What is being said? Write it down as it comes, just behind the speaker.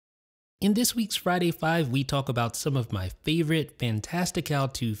In this week's Friday 5, we talk about some of my favorite Fantastical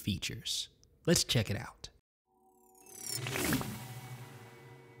 2 features. Let's check it out.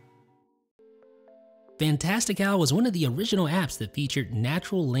 Fantastical was one of the original apps that featured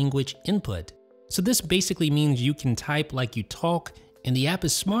natural language input. So this basically means you can type like you talk, and the app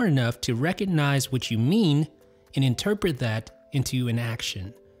is smart enough to recognize what you mean and interpret that into an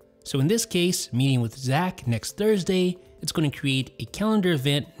action. So in this case, meeting with Zach next Thursday, it's going to create a calendar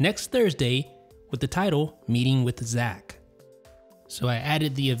event next Thursday with the title Meeting with Zach. So I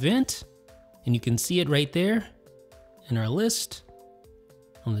added the event, and you can see it right there in our list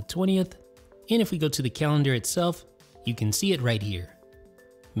on the 20th. And if we go to the calendar itself, you can see it right here,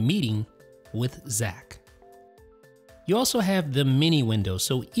 Meeting with Zach. You also have the mini window.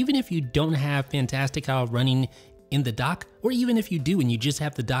 So even if you don't have Fantastical running in the dock, or even if you do and you just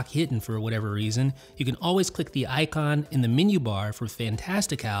have the dock hidden for whatever reason, you can always click the icon in the menu bar for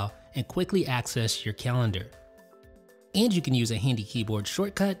Fantastical and quickly access your calendar. And you can use a handy keyboard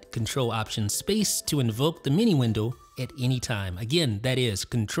shortcut, Control Option Space, to invoke the mini window at any time. Again, that is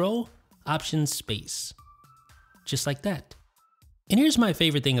Control Option Space. Just like that. And here's my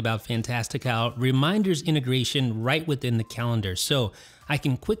favorite thing about Fantastical, reminders integration right within the calendar. So I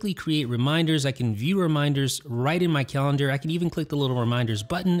can quickly create reminders, I can view reminders right in my calendar, I can even click the little reminders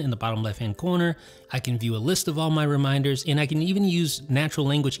button in the bottom left hand corner, I can view a list of all my reminders, and I can even use natural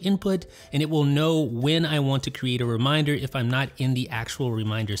language input, and it will know when I want to create a reminder if I'm not in the actual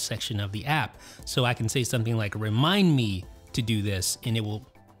reminder section of the app. So I can say something like, remind me to do this, and it will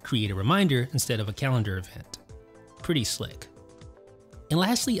create a reminder instead of a calendar event. Pretty slick. And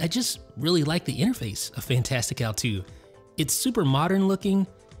lastly, I just really like the interface of Fantastical 2. It's super modern looking,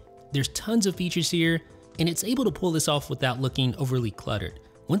 there's tons of features here, and it's able to pull this off without looking overly cluttered.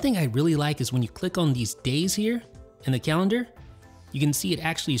 One thing I really like is when you click on these days here in the calendar, you can see it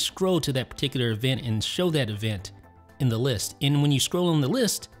actually scroll to that particular event and show that event in the list. And when you scroll on the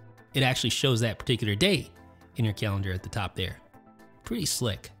list, it actually shows that particular day in your calendar at the top there. Pretty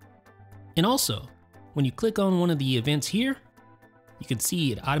slick. And also, when you click on one of the events here, you can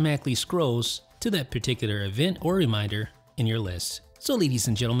see it automatically scrolls to that particular event or reminder in your list. So ladies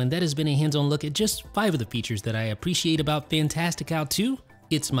and gentlemen, that has been a hands-on look at just 5 of the features that I appreciate about Fantastical 2.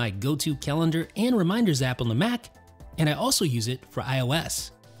 It's my go-to calendar and reminders app on the Mac, and I also use it for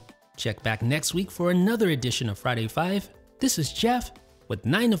iOS. Check back next week for another edition of Friday 5. This is Jeff with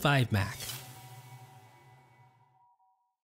 9 to 5 Mac.